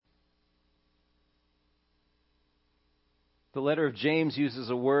The letter of James uses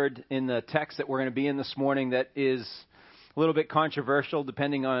a word in the text that we're going to be in this morning that is a little bit controversial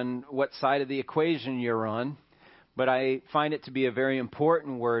depending on what side of the equation you're on. But I find it to be a very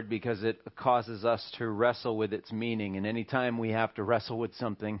important word because it causes us to wrestle with its meaning. And anytime we have to wrestle with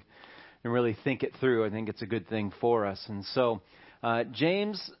something and really think it through, I think it's a good thing for us. And so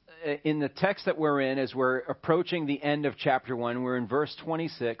James, in the text that we're in, as we're approaching the end of chapter 1, we're in verse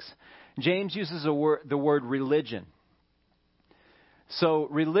 26, James uses the word religion. So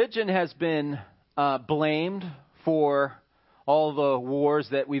religion has been blamed for all the wars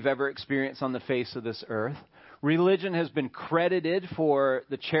that we've ever experienced on the face of this earth. Religion has been credited for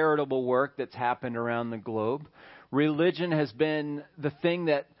the charitable work that's happened around the globe. Religion has been the thing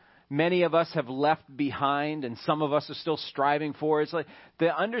that many of us have left behind and some of us are still striving for. It's like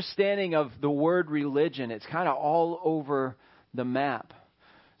the understanding of the word religion, it's kind of all over the map.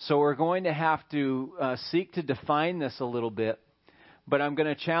 So we're going to have to seek to define this a little bit. But I'm going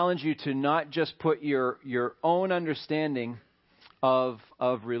to challenge you to not just put your own understanding of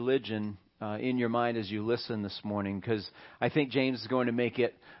religion in your mind as you listen this morning, because I think James is going to make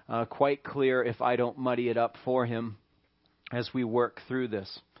it quite clear if I don't muddy it up for him as we work through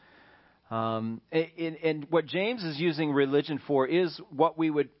this. And what James is using religion for is what we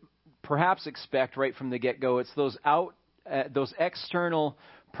would perhaps expect right from the get-go. It's those external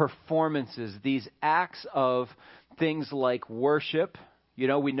performances, these acts of things like worship. You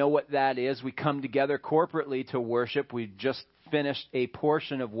know, we know what that is. We come together corporately to worship. We just finished a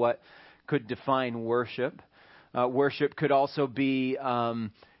portion of what could define worship. Worship could also be,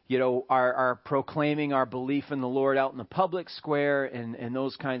 our proclaiming our belief in the Lord out in the public square and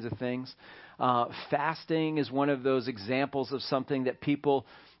those kinds of things. Fasting is one of those examples of something that people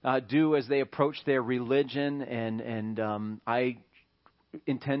do as they approach their religion, and I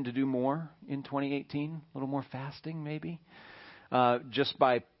intend to do more in 2018, a little more fasting maybe, just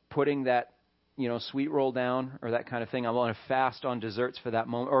by putting that, sweet roll down or that kind of thing. I want to fast on desserts for that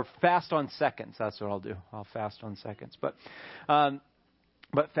moment, or fast on seconds. That's what I'll do. I'll fast on seconds. But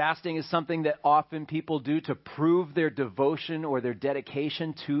fasting is something that often people do to prove their devotion or their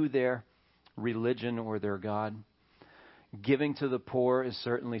dedication to their religion or their God. Giving to the poor is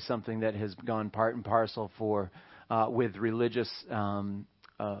certainly something that has gone part and parcel with religious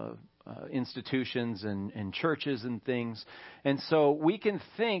institutions and churches and things. And so we can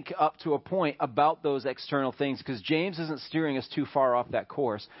think up to a point about those external things, because James isn't steering us too far off that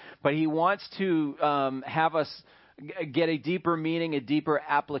course. But he wants to have us get a deeper meaning, a deeper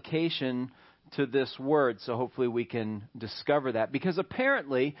application to this word. So hopefully we can discover that. Because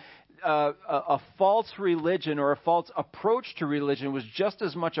apparently a false religion or a false approach to religion was just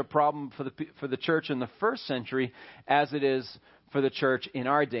as much a problem for the church in the first century as it is for the church in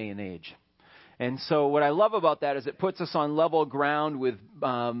our day and age. And so what I love about that is it puts us on level ground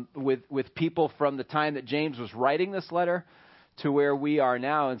with people from the time that James was writing this letter to where we are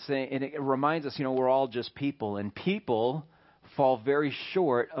now, and it reminds us, we're all just people, and people fall very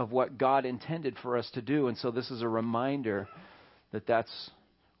short of what God intended for us to do. And so this is a reminder that that's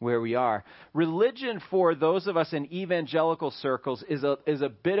where we are. Religion, for those of us in evangelical circles, is a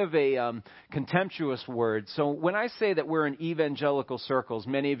bit of a contemptuous word. So when I say that we're in evangelical circles,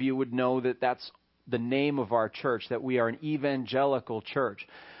 many of you would know that that's the name of our church, that we are an evangelical church.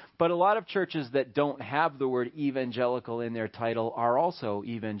 But a lot of churches that don't have the word evangelical in their title are also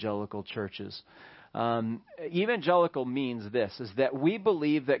evangelical churches. Evangelical means this, is that we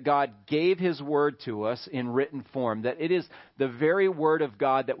believe that God gave His word to us in written form, that it is the very word of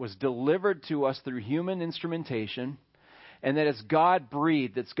God that was delivered to us through human instrumentation, and that it's God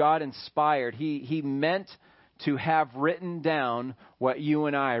breathed, it's God inspired. He meant to have written down what you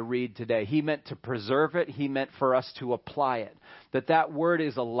and I read today. He meant to preserve it. He meant for us to apply it. That word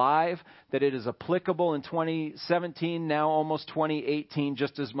is alive, that it is applicable in 2017, now almost 2018,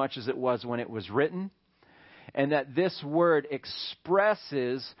 just as much as it was when it was written. And that this word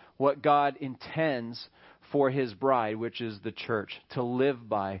expresses what God intends for His bride, which is the church, to live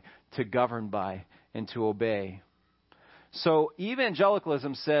by, to govern by, and to obey. So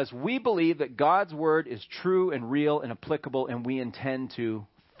evangelicalism says we believe that God's word is true and real and applicable, and we intend to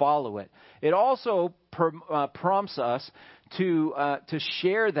follow it. It also prompts us to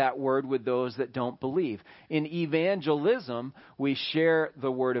share that word with those that don't believe. In evangelism, we share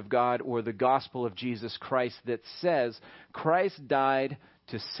the word of God or the gospel of Jesus Christ that says Christ died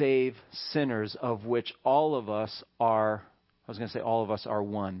to save sinners, of which all of us are, all of us are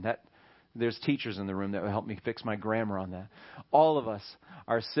one. There's teachers in the room that will help me fix my grammar on that. All of us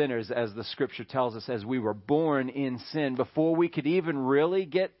are sinners, as the Scripture tells us, as we were born in sin. Before we could even really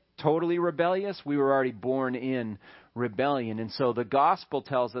get totally rebellious. We were already born in rebellion. And so the gospel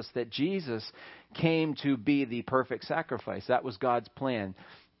tells us that Jesus came to be the perfect sacrifice. That was God's plan.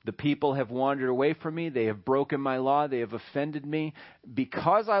 The people have wandered away from me. They have broken my law. They have offended me.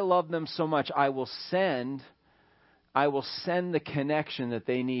 Because I love them so much, I will send the connection that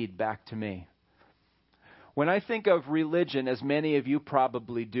they need back to me. When I think of religion, as many of you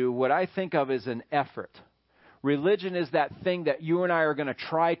probably do, what I think of is an effort. Religion is that thing that you and I are going to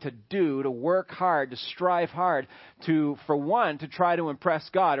try to do, to work hard, to strive hard, to try to impress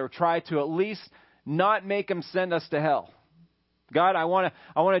God, or try to at least not make Him send us to hell. God, I want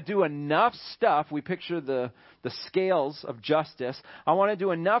to do enough stuff. We picture the scales of justice. I want to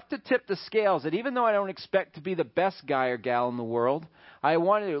do enough to tip the scales that even though I don't expect to be the best guy or gal in the world, I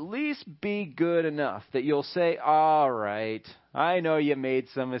want to at least be good enough that you'll say, all right, I know you made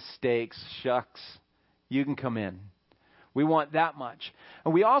some mistakes. Shucks. You can come in. We want that much.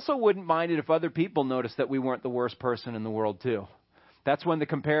 And we also wouldn't mind it if other people noticed that we weren't the worst person in the world too. That's when the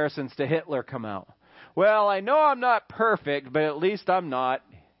comparisons to Hitler come out. Well, I know I'm not perfect, but at least I'm not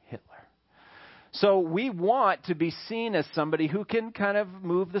Hitler. So we want to be seen as somebody who can kind of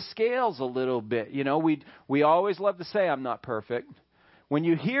move the scales a little bit. You know, we always love to say I'm not perfect. When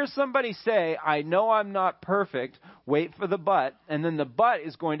you hear somebody say, I know I'm not perfect, wait for the but, and then the but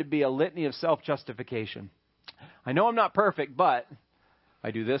is going to be a litany of self-justification. I know I'm not perfect, but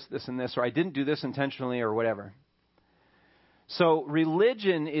I do this, this, and this, or I didn't do this intentionally, or whatever. So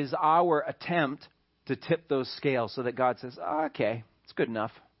religion is our attempt to tip those scales so that God says, okay, it's good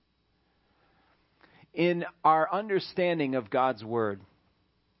enough. In our understanding of God's Word,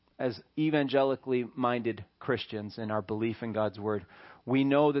 as evangelically minded Christians in our belief in God's Word, we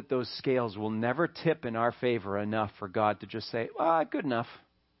know that those scales will never tip in our favor enough for God to just say, good enough.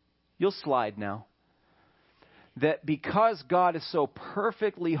 You'll slide now. That because God is so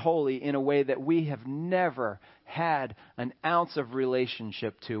perfectly holy in a way that we have never had an ounce of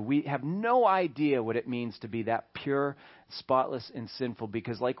relationship to, we have no idea what it means to be that pure, spotless, and sinful.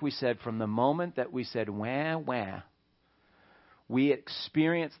 Because like we said, from the moment that we said, wah, wah, we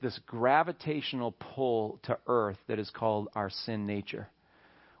experience this gravitational pull to earth that is called our sin nature.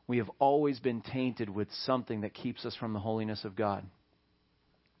 We have always been tainted with something that keeps us from the holiness of God.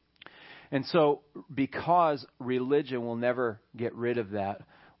 And so, because religion will never get rid of that,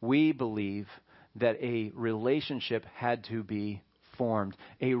 we believe that a relationship had to be formed.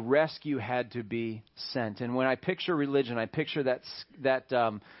 A rescue had to be sent. And when I picture religion, I picture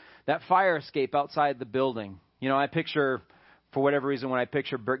that fire escape outside the building. You know, I picture, for whatever reason, when I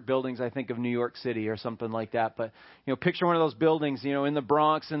picture brick buildings, I think of New York City or something like that. But, you know, picture one of those buildings, you know, in the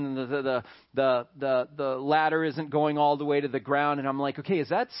Bronx, and the ladder isn't going all the way to the ground. And I'm like, okay, is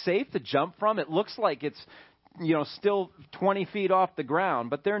that safe to jump from? It looks like it's, you know, still 20 feet off the ground,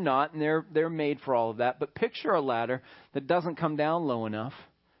 but they're not, and they're made for all of that. But picture a ladder that doesn't come down low enough,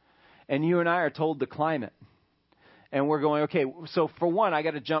 and you and I are told to climb it. And we're going, okay, so for one, I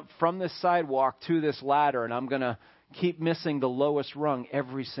got to jump from this sidewalk to this ladder, and I'm going to keep missing the lowest rung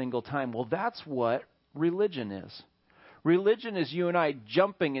every single time. Well, that's what religion is. Religion is you and I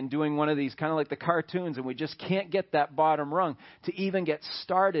jumping and doing one of these kind of like the cartoons, and we just can't get that bottom rung to even get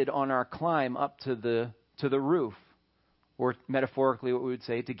started on our climb up to the roof, or metaphorically what we would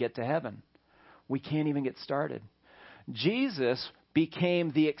say, to get to heaven. We can't even get started. Jesus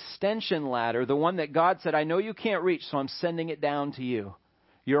became the extension ladder, the one that God said, I know you can't reach, so I'm sending it down to you.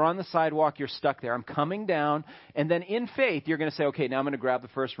 You're on the sidewalk, you're stuck there. I'm coming down, and then in faith, you're going to say, okay, now I'm going to grab the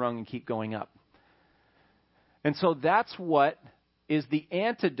first rung and keep going up. And so that's what is the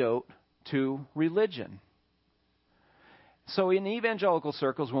antidote to religion. So in evangelical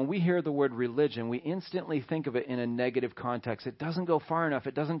circles, when we hear the word religion, we instantly think of it in a negative context. It doesn't go far enough.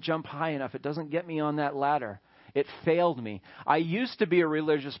 It doesn't jump high enough. It doesn't get me on that ladder. It failed me. I used to be a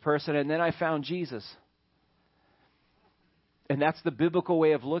religious person, and then I found Jesus. And that's the biblical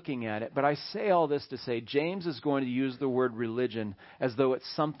way of looking at it. But I say all this to say James is going to use the word religion as though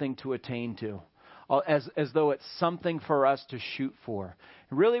it's something to attain to, as though it's something for us to shoot for.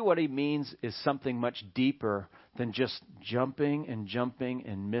 Really what he means is something much deeper than just jumping and jumping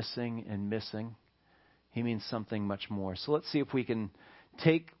and missing and missing. He means something much more. So let's see if we can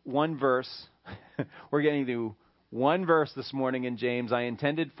take one verse. We're getting to one verse this morning in James. I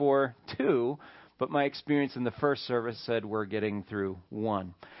intended for two, but my experience in the first service said we're getting through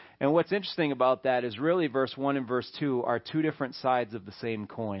one. And what's interesting about that is really verse 1 and verse 2 are two different sides of the same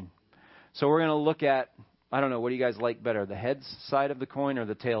coin. So we're going to look at, I don't know, what do you guys like better, the head side of the coin or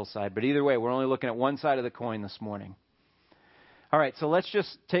the tail side? But either way, we're only looking at one side of the coin this morning. All right, so let's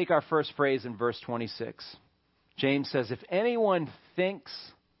just take our first phrase in verse 26. James says, if anyone thinks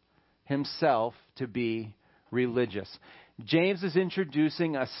himself to be religious. James is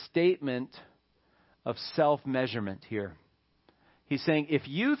introducing a statement of self-measurement here. He's saying, if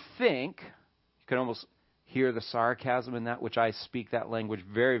you think, you can almost hear the sarcasm in that, which I speak that language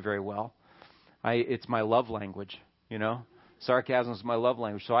very, very well. It's my love language, you know. Sarcasm is my love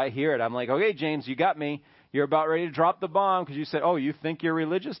language. So I hear it. I'm like, okay, James, you got me. You're about ready to drop the bomb because you said, oh, you think you're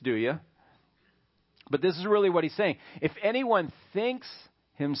religious, do you? But this is really what he's saying. If anyone thinks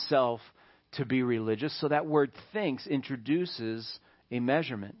himself to be religious, so that word thinks introduces a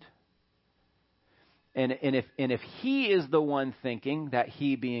measurement. And if he is the one thinking, that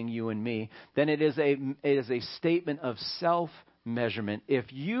he being you and me, then it is a statement of self-measurement. If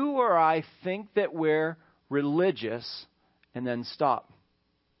you or I think that we're religious, and then stop.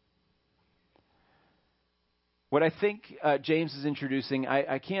 What I think James is introducing,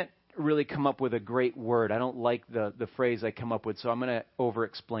 I can't really come up with a great word. I don't like the phrase I come up with, so I'm going to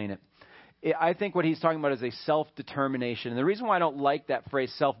over-explain it. I think what he's talking about is a self-determination. And the reason why I don't like that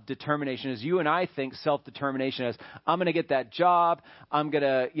phrase, self-determination, is you and I think self-determination as, I'm going to get that job, I'm going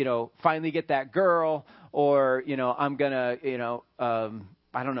to, finally get that girl, or, I'm going to,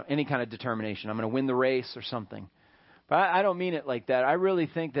 I don't know, any kind of determination. I'm going to win the race or something. But I don't mean it like that. I really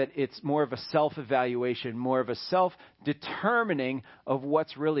think that it's more of a self-evaluation, more of a self-determining of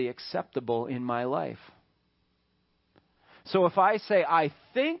what's really acceptable in my life. So if I say, I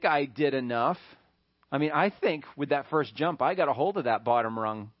think I did enough, I think with that first jump, I got a hold of that bottom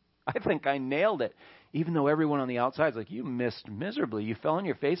rung. I think I nailed it. Even though everyone on the outside is like, you missed miserably. You fell on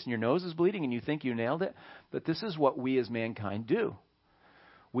your face and your nose is bleeding and you think you nailed it. But this is what we as mankind do.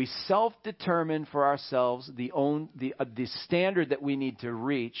 We self-determine for ourselves the standard that we need to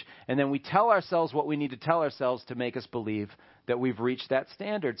reach, and then we tell ourselves what we need to tell ourselves to make us believe that we've reached that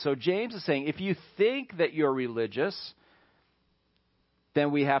standard. So James is saying, if you think that you're religious,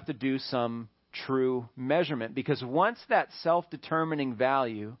 then we have to do some true measurement. Because once that self-determining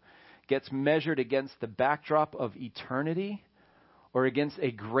value gets measured against the backdrop of eternity or against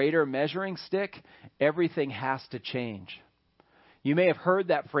a greater measuring stick, everything has to change. You may have heard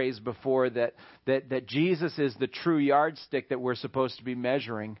that phrase before, that Jesus is the true yardstick that we're supposed to be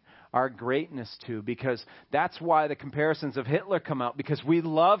measuring our greatness to, because that's why the comparisons of Hitler come out, because we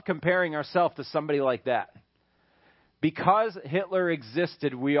love comparing ourselves to somebody like that. Because Hitler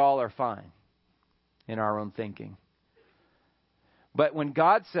existed, we all are fine in our own thinking. But when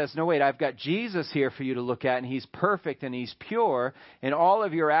God says, no, wait, I've got Jesus here for you to look at, and he's perfect and he's pure, and all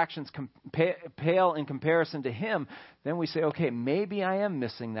of your actions pale in comparison to him, then we say, okay, maybe I am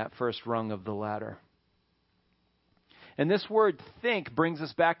missing that first rung of the ladder. And this word think brings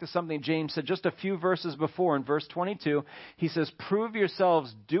us back to something James said just a few verses before. In verse 22, he says, prove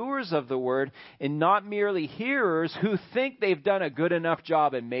yourselves doers of the word and not merely hearers who think they've done a good enough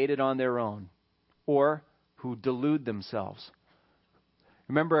job and made it on their own, or who delude themselves.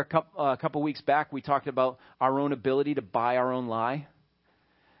 Remember a couple weeks back we talked about our own ability to buy our own lie?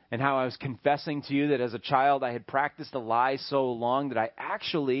 And how I was confessing to you that as a child I had practiced a lie so long that I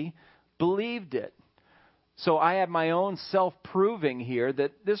actually believed it. So I have my own self-proving here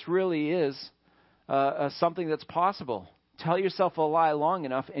that this really is something that's possible. Tell yourself a lie long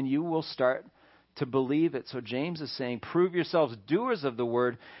enough and you will start to believe it. So James is saying, prove yourselves doers of the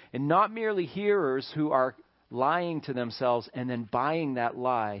word and not merely hearers who are lying to themselves and then buying that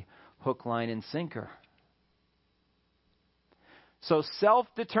lie hook, line, and sinker. So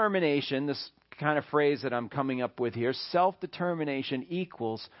self-determination, this kind of phrase that I'm coming up with here, self-determination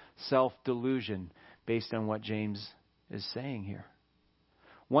equals self-delusion, based on what James is saying here.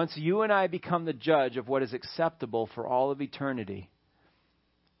 Once you and I become the judge of what is acceptable for all of eternity,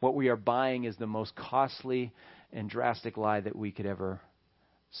 what we are buying is the most costly and drastic lie that we could ever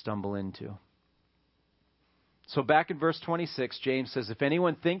stumble into. So back in verse 26, James says, if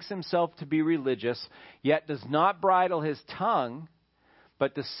anyone thinks himself to be religious, yet does not bridle his tongue,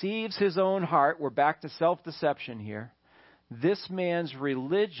 but deceives his own heart, we're back to self-deception here, this man's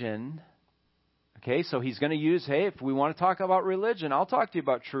religion, okay, so he's going to use, hey, if we want to talk about religion, I'll talk to you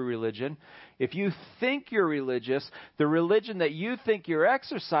about true religion. If you think you're religious, the religion that you think you're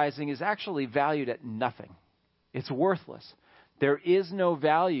exercising is actually valued at nothing. It's worthless. There is no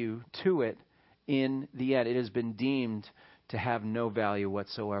value to it. In the end, it has been deemed to have no value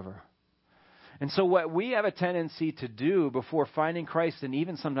whatsoever. And so what we have a tendency to do before finding Christ, and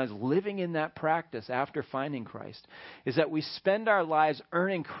even sometimes living in that practice after finding Christ, is that we spend our lives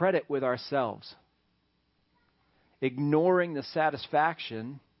earning credit with ourselves, ignoring the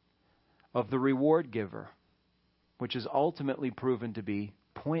satisfaction of the reward giver, which is ultimately proven to be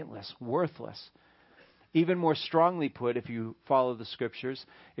pointless, worthless. even more strongly put, if you follow the Scriptures,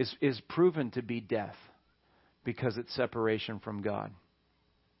 is proven to be death because it's separation from God.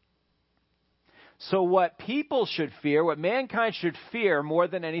 So what people should fear, what mankind should fear more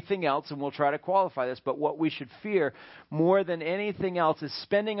than anything else, and we'll try to qualify this, but what we should fear more than anything else is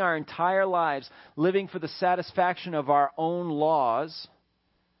spending our entire lives living for the satisfaction of our own laws.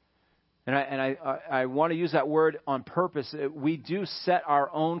 And I want to use that word on purpose. We do set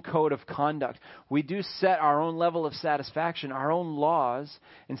our own code of conduct. We do set our own level of satisfaction, our own laws,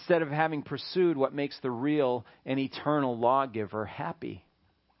 instead of having pursued what makes the real and eternal lawgiver happy.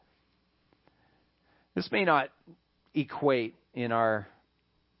 This may not equate in our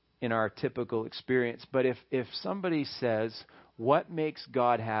typical experience, but if somebody says, what makes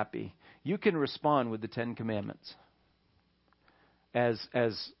God happy? You can respond with the Ten Commandments. As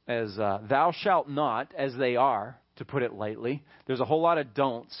thou shalt not, as they are, to put it lightly. There's a whole lot of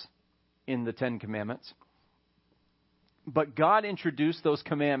don'ts in the Ten Commandments. But God introduced those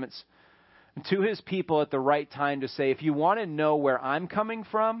commandments to His people at the right time to say, if you want to know where I'm coming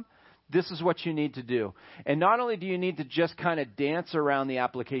from, this is what you need to do. And not only do you need to just kind of dance around the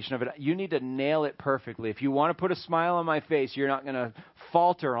application of it, you need to nail it perfectly. If you want to put a smile on my face, you're not going to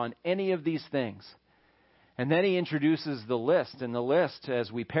falter on any of these things. And then He introduces the list. And the list, as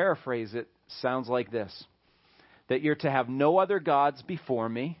we paraphrase it, sounds like this. That you're to have no other gods before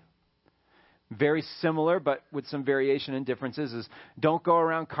me. Very similar, but with some variation and differences, is don't go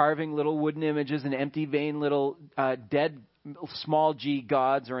around carving little wooden images and empty, vain little dead small g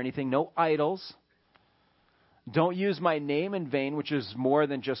gods or anything. No idols. Don't use my name in vain, which is more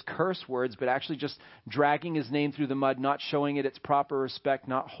than just curse words, but actually just dragging His name through the mud, not showing it its proper respect,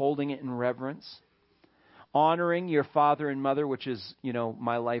 not holding it in reverence. Honoring your father and mother, which is,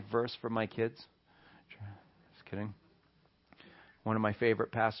 my life verse for my kids. Just kidding. One of my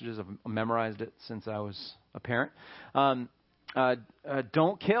favorite passages. I've memorized it since I was a parent.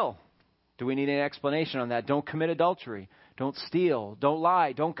 Don't kill. Do we need any explanation on that? Don't commit adultery. Don't steal. Don't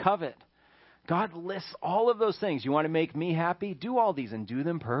lie. Don't covet. God lists all of those things. You want to make me happy? Do all these and do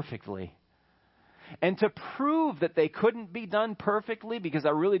them perfectly. And to prove that they couldn't be done perfectly, because I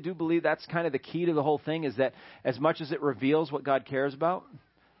really do believe that's kind of the key to the whole thing, is that as much as it reveals what God cares about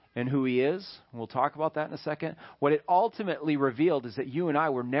and who He is, and we'll talk about that in a second, what it ultimately revealed is that you and I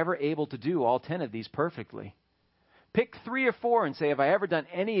were never able to do all 10 of these perfectly. Pick 3 or 4 and say, have I ever done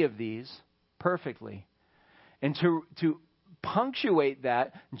any of these perfectly? And to punctuate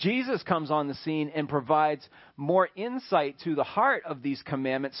that, Jesus comes on the scene and provides more insight to the heart of these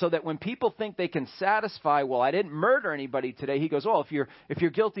commandments, so that when people think they can satisfy, well, I didn't murder anybody today, He goes, oh, if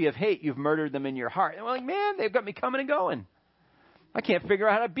you're guilty of hate, you've murdered them in your heart. And we're like, man, they've got me coming and going. I can't figure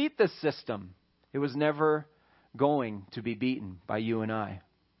out how to beat this system. It was never going to be beaten by you and I.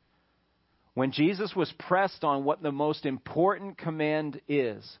 When Jesus was pressed on what the most important command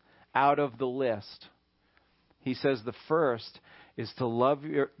is out of the list, He says the first is to love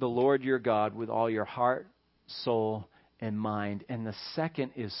the Lord your God with all your heart, soul, and mind. And the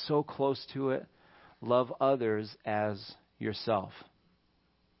second is so close to it, love others as yourself.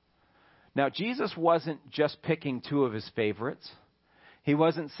 Now, Jesus wasn't just picking 2 of His favorites. He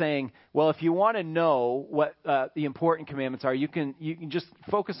wasn't saying, well, if you want to know what the important commandments are, you can just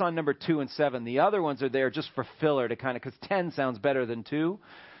focus on number 2 and 7. The other ones are there just for filler, to kind of, because 10 sounds better than 2.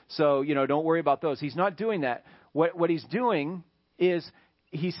 So, don't worry about those. He's not doing that. What He's doing is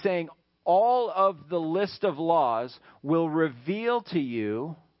He's saying all of the list of laws will reveal to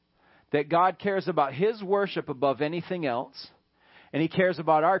you that God cares about His worship above anything else, and He cares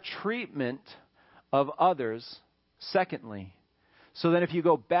about our treatment of others secondly. So then if you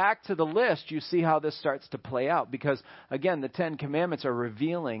go back to the list, you see how this starts to play out. Because, again, the 10 Commandments are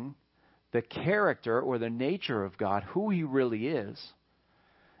revealing the character or the nature of God, who He really is.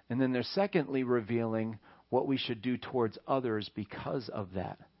 And then they're secondly revealing what we should do towards others because of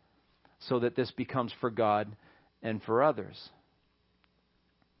that, so that this becomes for God and for others.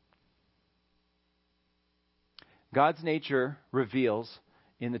 God's nature reveals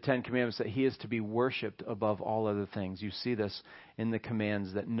in the 10 Commandments that He is to be worshipped above all other things. You see this in the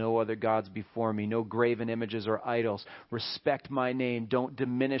commands that no other gods before me, no graven images or idols. Respect my name. Don't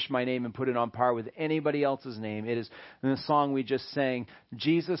diminish my name and put it on par with anybody else's name. It is in the song we just sang,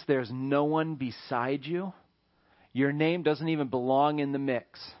 Jesus, there's no one beside you. Your name doesn't even belong in the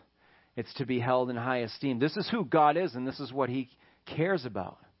mix. It's to be held in high esteem. This is who God is, and this is what He cares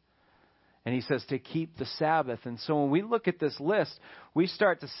about. And He says to keep the Sabbath. And so when we look at this list, we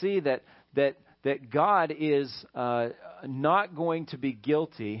start to see that God is not going to be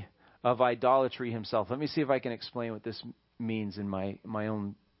guilty of idolatry Himself. Let me see if I can explain what this means in my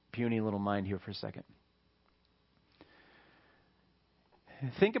own puny little mind here for a second.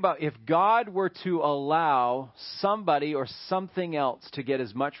 Think about if God were to allow somebody or something else to get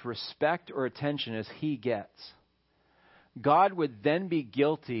as much respect or attention as he gets, God would then be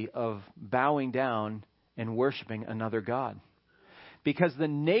guilty of bowing down and worshiping another God. Because the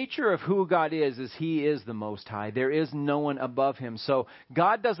nature of who God is he is the Most High. There is no one above him. So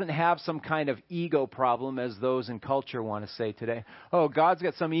God doesn't have some kind of ego problem, as those in culture want to say today. Oh, God's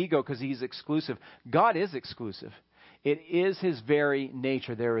got some ego because he's exclusive. God is exclusive. It is his very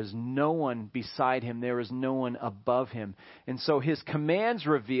nature. There is no one beside him. There is no one above him. And so his commands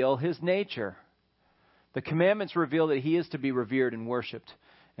reveal his nature. The commandments reveal that he is to be revered and worshiped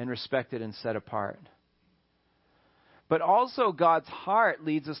and respected and set apart. But also God's heart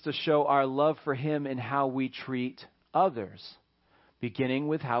leads us to show our love for him in how we treat others, beginning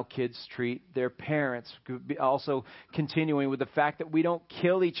with how kids treat their parents, also continuing with the fact that we don't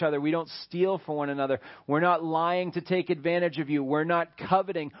kill each other, we don't steal from one another, we're not lying to take advantage of you, we're not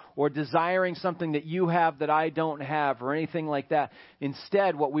coveting or desiring something that you have that I don't have or anything like that.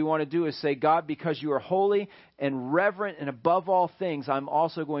 Instead, what we want to do is say, God, because you are holy and reverent and above all things, I'm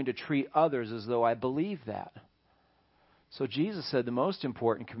also going to treat others as though I believe that. So Jesus said the most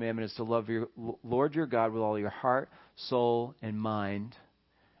important commandment is to love your Lord your God with all your heart, soul, and mind.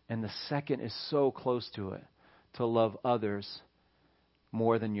 And the second is so close to it, to love others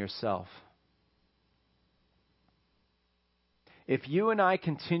more than yourself. If you and I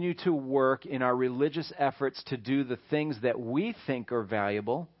continue to work in our religious efforts to do the things that we think are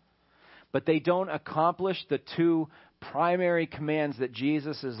valuable, but they don't accomplish the two primary commands that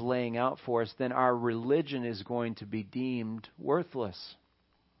Jesus is laying out for us, then our religion is going to be deemed worthless.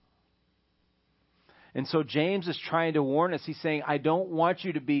 And so James is trying to warn us. He's saying, I don't want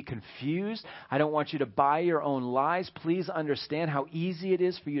you to be confused. I don't want you to buy your own lies. Please understand how easy it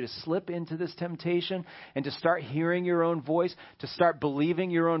is for you to slip into this temptation and to start hearing your own voice, to start believing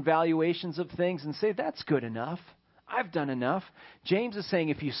your own valuations of things and say, that's good enough. I've done enough. James is saying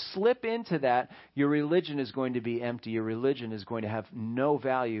if you slip into that, your religion is going to be empty. Your religion is going to have no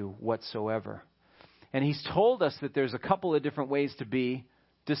value whatsoever. And he's told us that there's a couple of different ways to be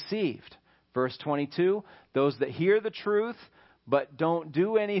deceived. Verse 22, those that hear the truth but don't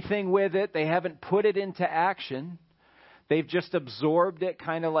do anything with it, they haven't put it into action. They've just absorbed it,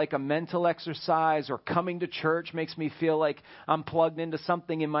 kind of like a mental exercise, or coming to church makes me feel like I'm plugged into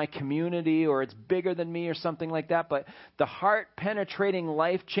something in my community, or it's bigger than me or something like that. But the heart-penetrating,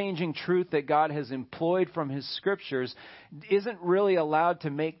 life-changing truth that God has employed from his scriptures isn't really allowed to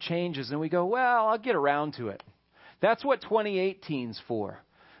make changes. And we go, well, I'll get around to it. That's what 2018's for,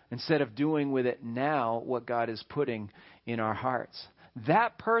 instead of doing with it now what God is putting in our hearts.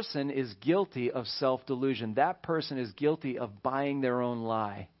 That person is guilty of self-delusion. That person is guilty of buying their own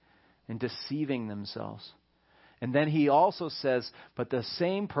lie and deceiving themselves. And then he also says, but the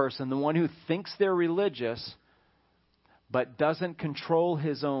same person, the one who thinks they're religious, but doesn't control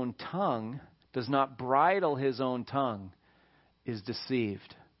his own tongue, does not bridle his own tongue, is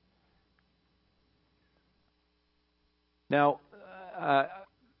deceived. Now,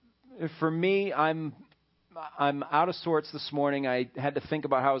 for me, I'm out of sorts this morning. I had to think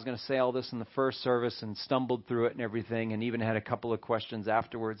about how I was going to say all this in the first service and stumbled through it and everything, and even had a couple of questions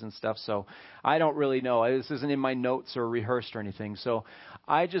afterwards and stuff. So I don't really know. This isn't in my notes or rehearsed or anything. So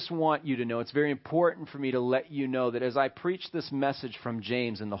I just want you to know, it's very important for me to let you know that as I preach this message from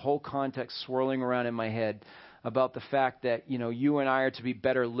James and the whole context swirling around in my head about the fact that, you know, you and I are to be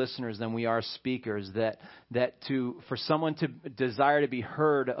better listeners than we are speakers, for someone to desire to be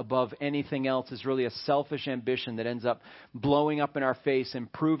heard above anything else is really a selfish ambition that ends up blowing up in our face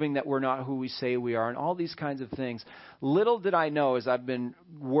and proving that we're not who we say we are and all these kinds of things. Little did I know, as I've been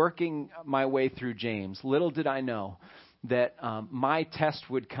working my way through James, little did I know that my test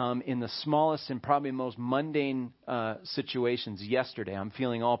would come in the smallest and probably most mundane situations yesterday. I'm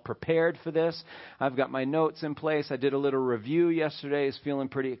feeling all prepared for this. I've got my notes in place. I did a little review yesterday. I was feeling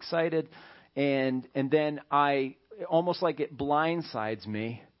pretty excited. And then almost like it blindsides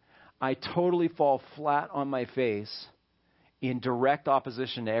me, I totally fall flat on my face in direct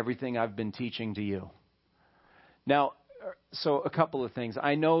opposition to everything I've been teaching to you. Now, so a couple of things.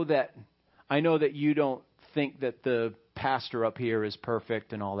 I know that you don't think that the pastor up here is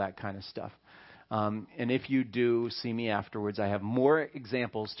perfect and all that kind of stuff. And if you do, see me afterwards. I have more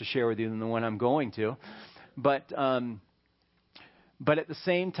examples to share with you than the one I'm going to. But at the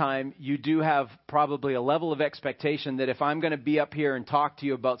same time, you do have probably a level of expectation that if I'm going to be up here and talk to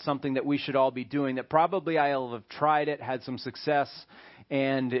you about something that we should all be doing, that probably I'll have tried it, had some success,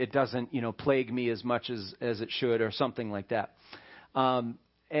 and it doesn't, plague me as much as it should or something like that.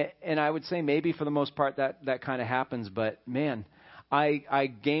 And I would say maybe for the most part that kind of happens. But man,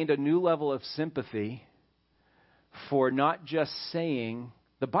 I gained a new level of sympathy for not just saying,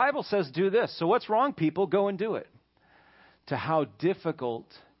 the Bible says do this, so what's wrong, people? Go and do it. To how difficult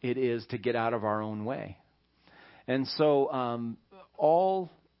it is to get out of our own way. And so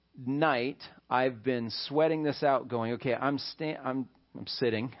all night I've been sweating this out, going, okay, I'm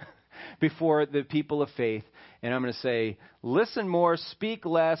sitting before the people of faith, and I'm going to say, listen more, speak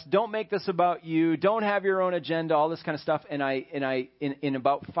less, don't make this about you, don't have your own agenda, all this kind of stuff. And in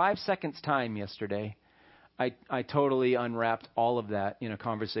about 5 seconds time yesterday, I totally unwrapped all of that in a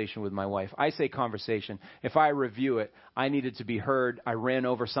conversation with my wife. I say conversation. If I review it, I needed to be heard. I ran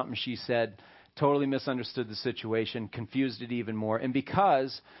over something she said, totally misunderstood the situation, confused it even more. And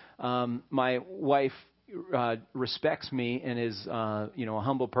because my wife respects me and is a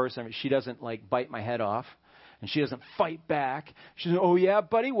humble person, she doesn't bite my head off, and she doesn't fight back. She says, "Oh yeah,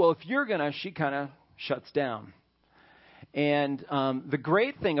 buddy. Well, if you're gonna," she kind of shuts down. And the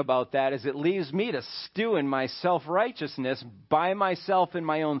great thing about that is it leaves me to stew in my self-righteousness by myself in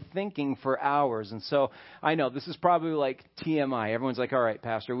my own thinking for hours. And so I know this is probably like TMI. Everyone's like, all right,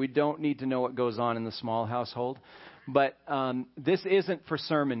 Pastor, we don't need to know what goes on in the small household. But this isn't for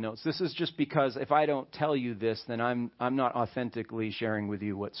sermon notes. This is just because if I don't tell you this, then I'm not authentically sharing with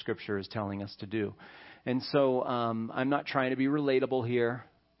you what Scripture is telling us to do. And so I'm not trying to be relatable here,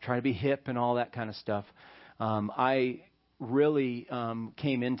 trying to be hip and all that kind of stuff. I really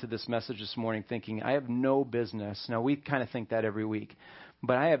came into this message this morning thinking I have no business. Now, we kind of think that every week,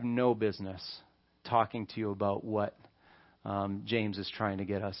 but I have no business talking to you about what James is trying to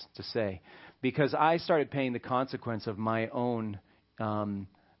get us to say, because I started paying the consequence of my own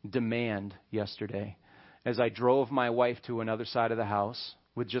demand yesterday as I drove my wife to another side of the house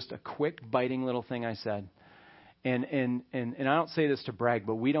with just a quick, biting little thing I said. And I don't say this to brag,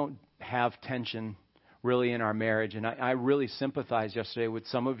 but we don't have tension really in our marriage. And I really sympathize yesterday with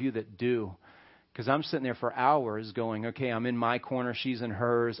some of you that do, because I'm sitting there for hours going, okay, I'm in my corner, she's in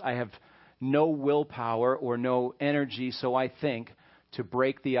hers. I have no willpower or no energy, so I think, to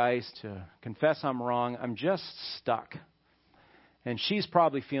break the ice, to confess I'm wrong. I'm just stuck. And she's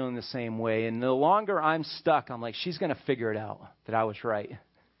probably feeling the same way. And the longer I'm stuck, I'm like, she's going to figure it out that I was right.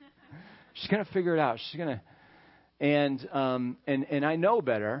 She's going to figure it out. She's going to... And I know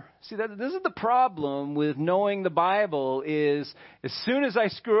better. See, this is the problem with knowing the Bible is as soon as I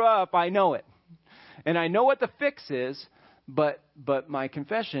screw up, I know it. And I know what the fix is, but my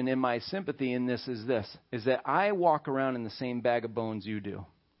confession and my sympathy in this is that I walk around in the same bag of bones you do.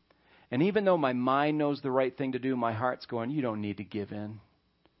 And even though my mind knows the right thing to do, my heart's going, you don't need to give in.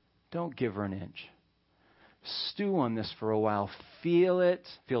 Don't give her an inch. Stew on this for a while. Feel it.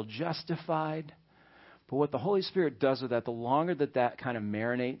 Feel justified. But what the Holy Spirit does with that, the longer that kind of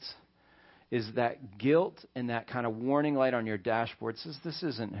marinates, is that guilt and that kind of warning light on your dashboard says, this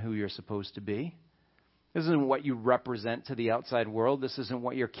isn't who you're supposed to be. This isn't what you represent to the outside world. This isn't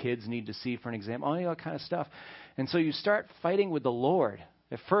what your kids need to see for an example. All that kind of stuff. And so you start fighting with the Lord.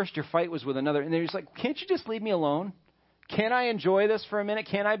 At first, your fight was with another. And they're just like, can't you just leave me alone? Can I enjoy this for a minute?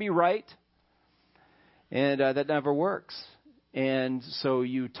 Can I be right? And that never works. And so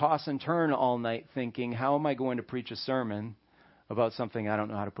you toss and turn all night thinking, how am I going to preach a sermon about something I don't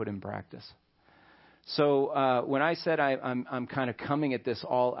know how to put in practice? So when I said I'm kind of coming at this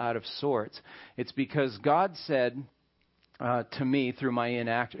all out of sorts, it's because God said to me through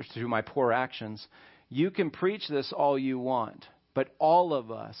my poor actions, you can preach this all you want, but all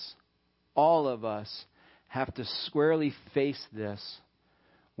of us have to squarely face this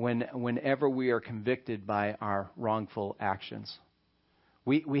whenever we are convicted by our wrongful actions.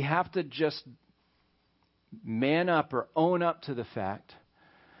 We have to just man up or own up to the fact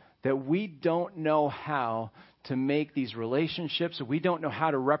that we don't know how to make these relationships, we don't know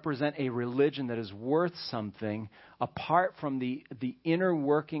how to represent a religion that is worth something apart from the inner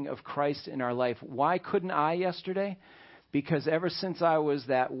working of Christ in our life. Why couldn't I yesterday? Because ever since I was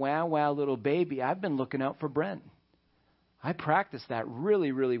that wow little baby, I've been looking out for Brent. I practice that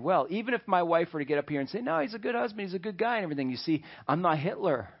really, really well. Even if my wife were to get up here and say, no, he's a good husband, he's a good guy and everything. You see, I'm not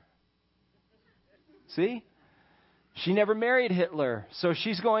Hitler. See? She never married Hitler. So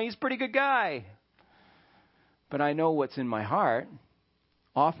she's going, he's a pretty good guy. But I know what's in my heart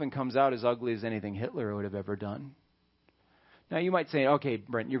often comes out as ugly as anything Hitler would have ever done. Now you might say, okay,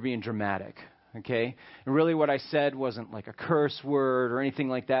 Brent, you're being dramatic. Okay? And really what I said wasn't like a curse word or anything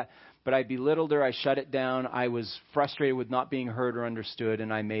like that. But I belittled her, I shut it down, I was frustrated with not being heard or understood,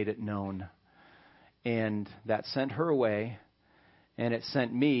 and I made it known. And that sent her away. And it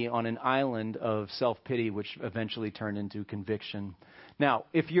sent me on an island of self-pity, which eventually turned into conviction. Now,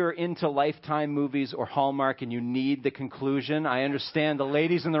 if you're into Lifetime movies or Hallmark and you need the conclusion, I understand the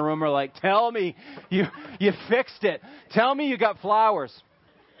ladies in the room are like, tell me you fixed it. Tell me you got flowers.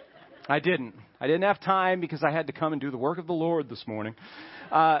 I didn't. I didn't have time because I had to come and do the work of the Lord this morning.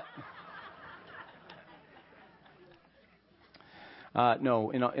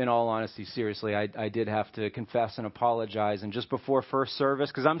 No, in all honesty, seriously, I did have to confess and apologize. And just before first service,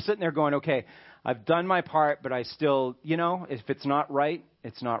 because I'm sitting there going, okay, I've done my part, but I still, if it's not right,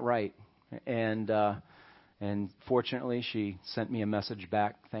 it's not right. And fortunately, she sent me a message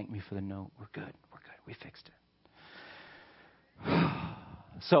back, thanked me for the note. We're good. We fixed it.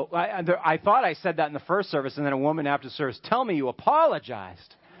 So I thought I said that in the first service, and then a woman after service, tell me you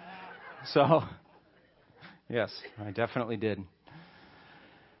apologized. So, yes, I definitely did.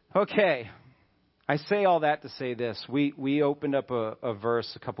 Okay, I say all that to say this. We opened up a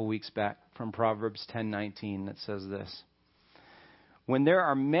verse a couple weeks back from Proverbs 10:19 that says this. When there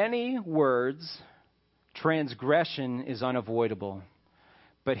are many words, transgression is unavoidable.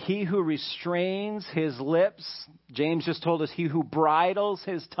 But he who restrains his lips, James just told us, he who bridles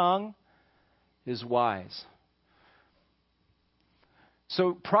his tongue is wise.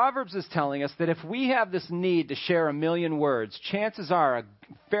 So Proverbs is telling us that if we have this need to share 1 million words, chances are a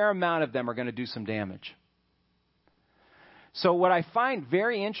fair amount of them are going to do some damage. So what I find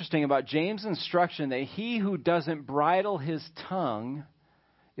very interesting about James' instruction that he who doesn't bridle his tongue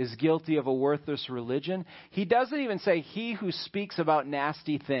is guilty of a worthless religion, he doesn't even say he who speaks about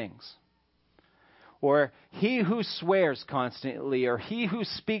nasty things, or he who swears constantly, or he who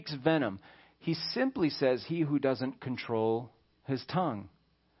speaks venom. He simply says he who doesn't control his tongue.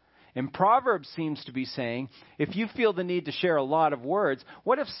 And Proverbs seems to be saying, if you feel the need to share a lot of words,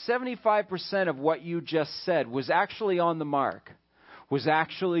 what if 75% of what you just said was actually on the mark, was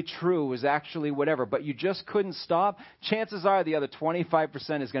actually true, was actually whatever, but you just couldn't stop? Chances are the other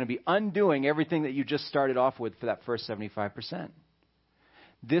 25% is going to be undoing everything that you just started off with for that first 75%.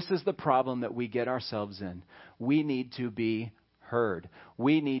 This is the problem that we get ourselves in. We need to be heard.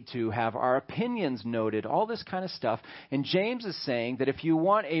 We need to have our opinions noted, all this kind of stuff. And James is saying that if you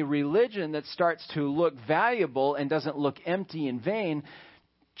want a religion that starts to look valuable and doesn't look empty and vain,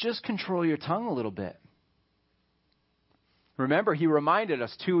 just control your tongue a little bit. Remember, he reminded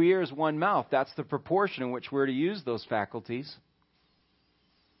us, 2 ears, 1 mouth. That's the proportion in which we're to use those faculties.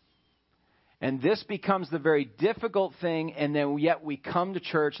 And this becomes the very difficult thing, and then yet we come to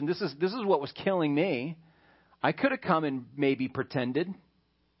church, and this is what was killing me. I could have come and maybe pretended,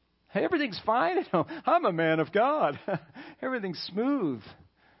 hey, everything's fine. I'm a man of God. Everything's smooth.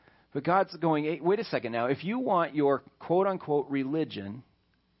 But God's going, hey, wait a second now. If you want your quote-unquote religion,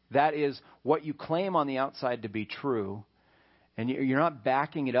 that is what you claim on the outside to be true, and you're not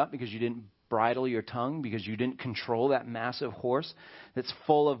backing it up because you didn't bridle your tongue, because you didn't control that massive horse that's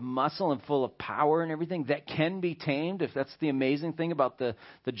full of muscle and full of power and everything that can be tamed. If that's the amazing thing about the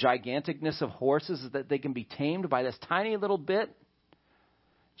giganticness of horses, is that they can be tamed by this tiny little bit.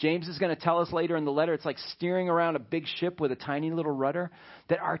 James is going to tell us later in the letter, it's like steering around a big ship with a tiny little rudder,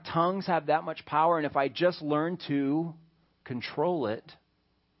 that our tongues have that much power. And if I just learn to control it,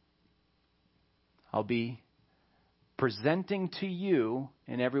 I'll be presenting to you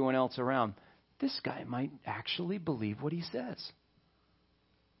and everyone else around, this guy might actually believe what he says.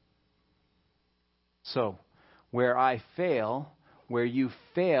 So, where I fail, where you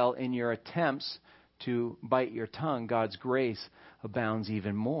fail in your attempts to bite your tongue, God's grace abounds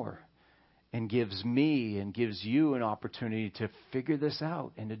even more and gives me and gives you an opportunity to figure this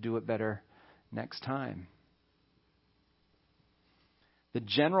out and to do it better next time. The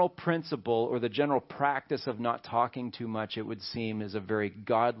general principle or the general practice of not talking too much, it would seem, is a very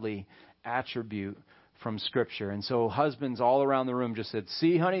godly attribute from Scripture. And so husbands all around the room just said,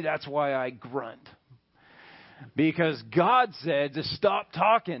 see, honey, that's why I grunt. Because God said to stop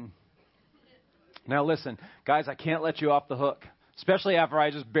talking. Now listen, guys, I can't let you off the hook, especially after I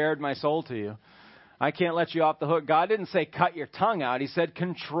just bared my soul to you. I can't let you off the hook. God didn't say cut your tongue out. He said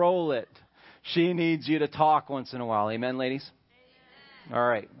control it. She needs you to talk once in a while. Amen, ladies? All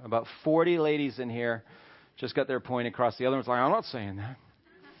right, about 40 ladies in here just got their point across. The other one's like, I'm not saying that.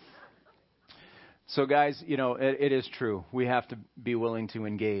 So guys, it is true. We have to be willing to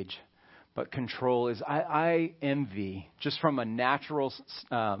engage. But control is, I envy, just from a natural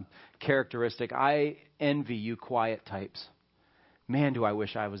characteristic, I envy you quiet types. Man, do I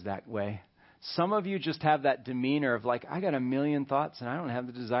wish I was that way. Some of you just have that demeanor of like, I got 1 million thoughts and I don't have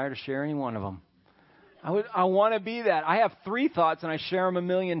the desire to share any one of them. I want to be that. I have 3 thoughts and I share them 1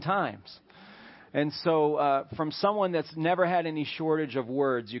 million times. And so from someone that's never had any shortage of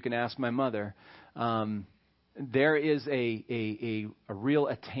words, you can ask my mother, there is a real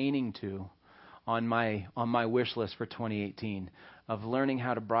attaining to on my wish list for 2018 of learning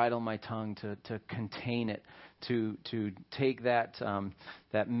how to bridle my tongue, to contain it, to take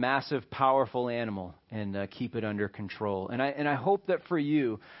that massive, powerful animal and keep it under control. And I hope that for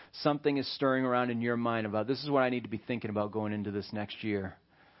you, something is stirring around in your mind about this is what I need to be thinking about going into this next year.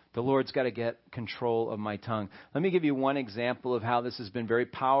 The Lord's got to get control of my tongue. Let me give you one example of how this has been very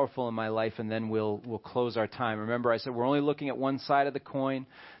powerful in my life, and then we'll close our time. Remember, I said we're only looking at one side of the coin.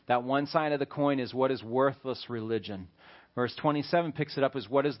 That one side of the coin is what is worthless religion. Verse 27 picks it up as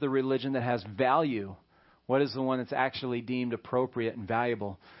what is the religion that has value? What is the one that's actually deemed appropriate and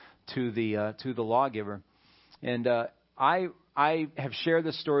valuable to the lawgiver? And I have shared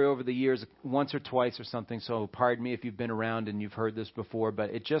this story over the years once or twice or something, so pardon me if you've been around and you've heard this before, but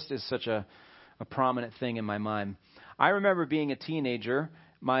it just is such a prominent thing in my mind. I remember being a teenager.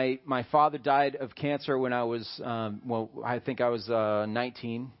 My father died of cancer when I was, I think I was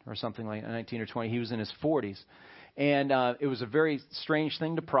 19 or something like 19 or 20. He was in his 40s. And it was a very strange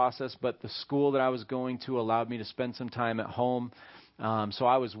thing to process, but the school that I was going to allowed me to spend some time at home. So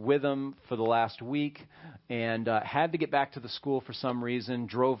I was with him for the last week and had to get back to the school for some reason,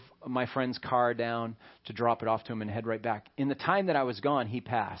 drove my friend's car down to drop it off to him and head right back. In the time that I was gone, he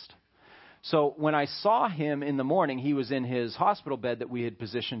passed. So when I saw him in the morning, he was in his hospital bed that we had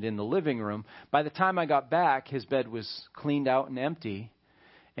positioned in the living room. By the time I got back, his bed was cleaned out and empty.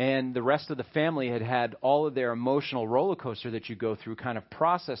 And the rest of the family had all of their emotional roller coaster that you go through kind of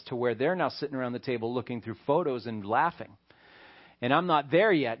processed to where they're now sitting around the table looking through photos and laughing. And I'm not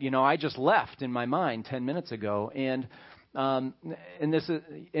there yet. I just left in my mind 10 minutes ago. And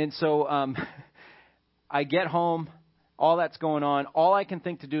so I get home. All that's going on. All I can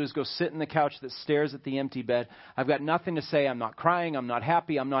think to do is go sit in the couch that stares at the empty bed. I've got nothing to say. I'm not crying. I'm not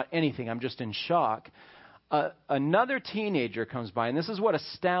happy. I'm not anything. I'm just in shock. Another teenager comes by, and this is what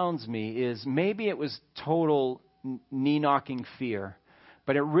astounds me, is maybe it was total knee-knocking fear,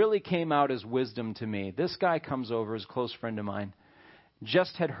 but it really came out as wisdom to me. This guy comes over, is a close friend of mine,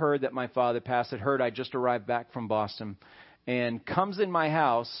 just had heard that my father passed, had heard I just arrived back from Boston, and comes in my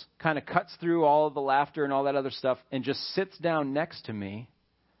house, kind of cuts through all of the laughter and all that other stuff, and just sits down next to me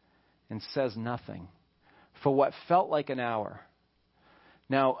and says nothing for what felt like an hour.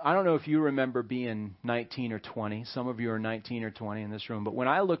 Now, I don't know if you remember being 19 or 20. Some of you are 19 or 20 in this room. But when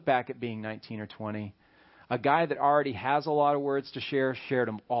I look back at being 19 or 20, a guy that already has a lot of words to share shared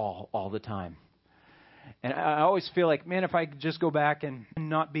them all the time. And I always feel like, man, if I could just go back and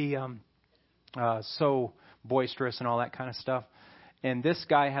not be so boisterous and all that kind of stuff. And this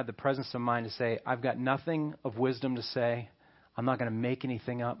guy had the presence of mind to say, I've got nothing of wisdom to say. I'm not going to make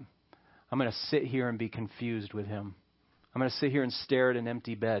anything up. I'm going to sit here and be confused with him. I'm going to sit here and stare at an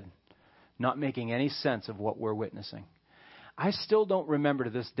empty bed, not making any sense of what we're witnessing. I still don't remember to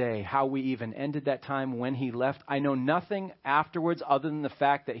this day how we even ended that time when he left. I know nothing afterwards other than the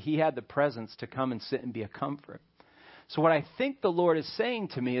fact that he had the presence to come and sit and be a comfort. So what I think the Lord is saying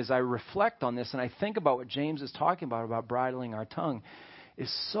to me as I reflect on this and I think about what James is talking about bridling our tongue, is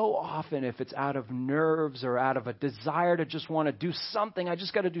so often if it's out of nerves or out of a desire to just want to do something, I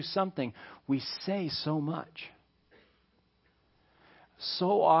just got to do something, we say so much.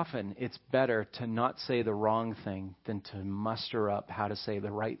 So often it's better to not say the wrong thing than to muster up how to say the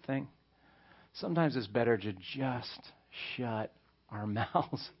right thing. Sometimes it's better to just shut our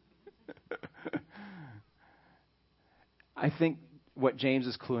mouths. I think what James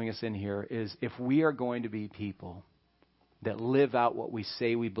is cluing us in here is if we are going to be people that live out what we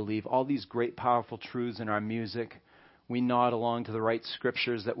say we believe, all these great powerful truths in our music, we nod along to the right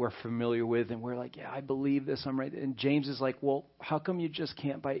scriptures that we're familiar with, and we're like, yeah, I believe this, I'm right. And James is like, well, how come you just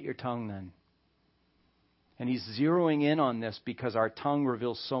can't bite your tongue then? And he's zeroing in on this because our tongue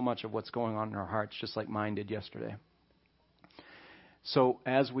reveals so much of what's going on in our hearts, just like mine did yesterday. So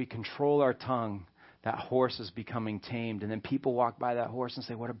as we control our tongue, that horse is becoming tamed, and then people walk by that horse and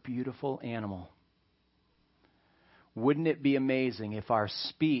say, what a beautiful animal. Wouldn't it be amazing if our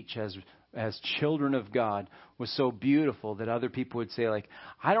speech as children of God was so beautiful that other people would say, like,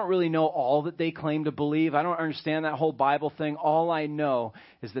 I don't really know all that they claim to believe. I don't understand that whole Bible thing. All I know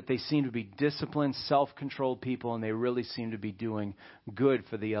is that they seem to be disciplined, self-controlled people, and they really seem to be doing good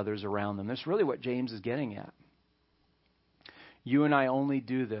for the others around them. That's really what James is getting at. You and I only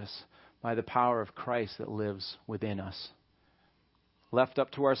do this by the power of Christ that lives within us. Left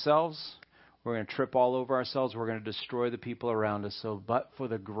up to ourselves, we're going to trip all over ourselves. We're going to destroy the people around us. But for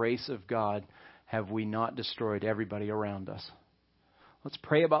the grace of God, have we not destroyed everybody around us? Let's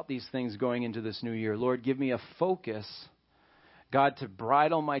pray about these things going into this new year. Lord, give me a focus, God, to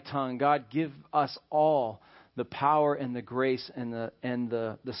bridle my tongue. God, give us all the power and the grace and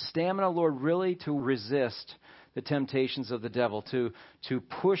the stamina, Lord, really to resist the temptations of the devil, to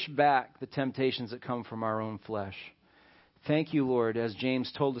push back the temptations that come from our own flesh. Thank you, Lord, as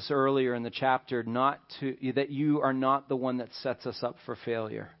James told us earlier in the chapter, that you are not the one that sets us up for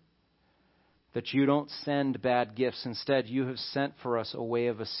failure. That you don't send bad gifts. Instead, you have sent for us a way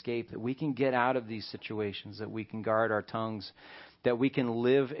of escape, that we can get out of these situations, that we can guard our tongues, that we can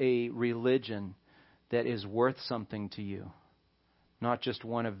live a religion that is worth something to you, not just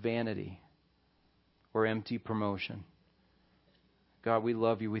one of vanity or empty promotion. God, we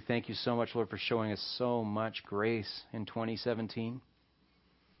love you. We thank you so much, Lord, for showing us so much grace in 2017.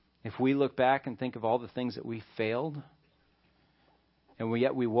 If we look back and think of all the things that we failed, and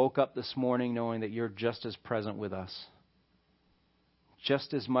yet we woke up this morning knowing that you're just as present with us,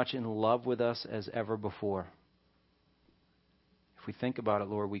 just as much in love with us as ever before. If we think about it,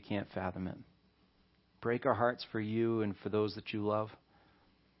 Lord, we can't fathom it. Break our hearts for you and for those that you love.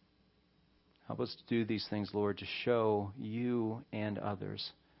 Help us to do these things, Lord, to show you and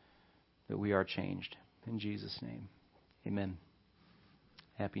others that we are changed. In Jesus' name, amen.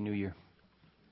 Happy New Year.